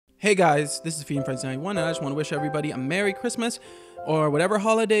Hey guys, this is Fiend Friends 91 and I just want to wish everybody a Merry Christmas or whatever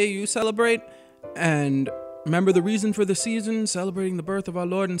holiday you celebrate. And remember the reason for the season, celebrating the birth of our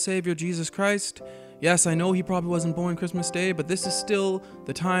Lord and Savior Jesus Christ. Yes, I know he probably wasn't born Christmas Day, but this is still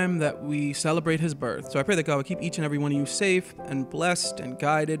the time that we celebrate his birth. So I pray that God will keep each and every one of you safe and blessed and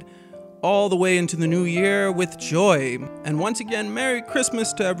guided all the way into the new year with joy. And once again, Merry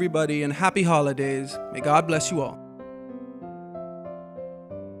Christmas to everybody and Happy Holidays. May God bless you all.